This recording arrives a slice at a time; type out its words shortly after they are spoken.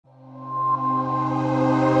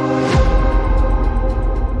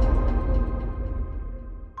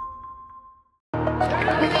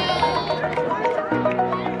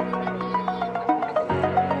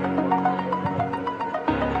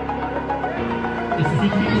Over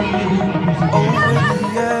the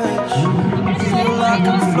edge, feel like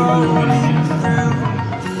I'm floating through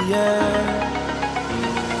the air.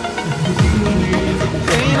 The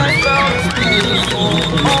pain I felt is paid for,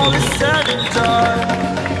 all is said and done.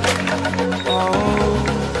 Oh,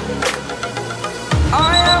 I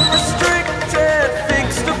am restricted,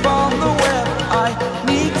 fixed upon the web. I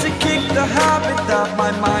need to kick the habit that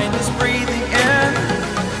my mind is breathing in.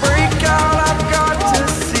 Break out, I've got to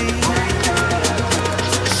see.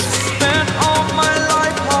 Spent all my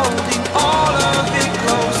life holding all of it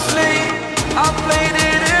closely. I played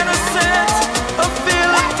it innocent, a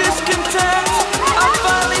feeling discontent. I'm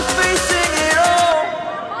finally facing it all,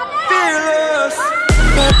 fearless.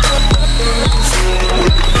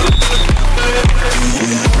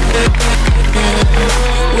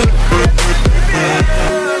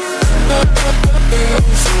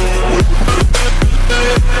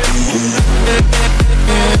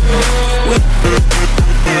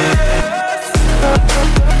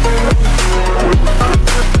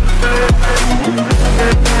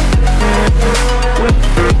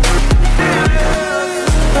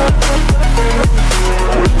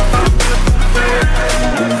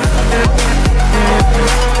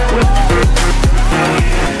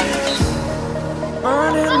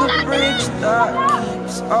 Burning the bridge that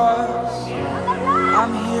keeps us.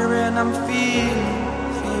 I'm here and I'm feeling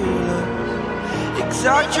fearless.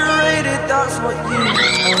 Exaggerated, that's what you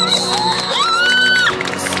tell me.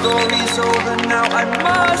 The story's over now, I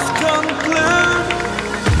must conclude.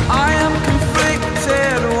 I am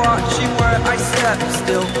conflicted, watching where I step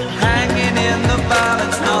still, hanging in the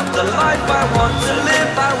balance. Not the life I want to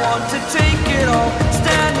live, I want to take it all.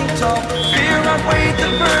 Standing tall, fear outweighed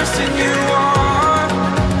the person you are.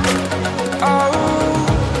 Oh,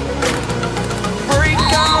 break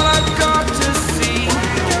out, I've got to see.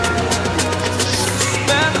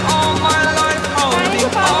 Spent all my life holding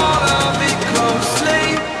all of it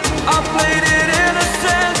closely. I played it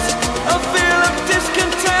innocent, a feel of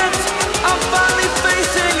discontent. I'm finally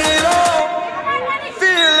facing it all,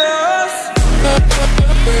 fearless.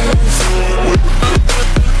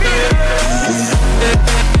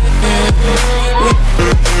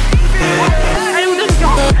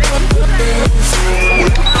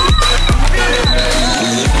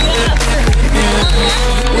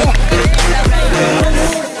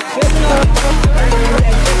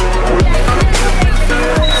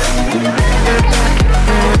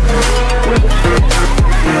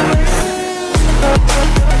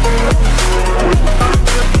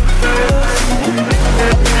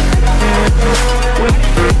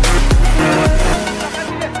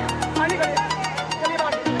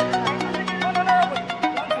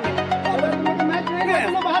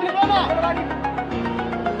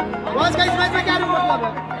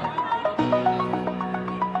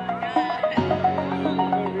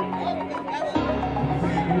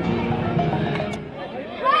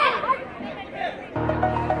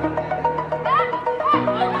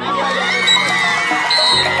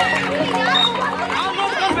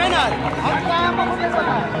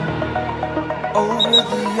 Over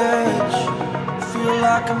the edge, feel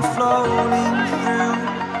like I'm floating through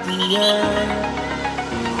the air.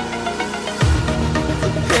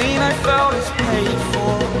 The pain I felt is paid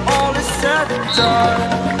for, all is said and done.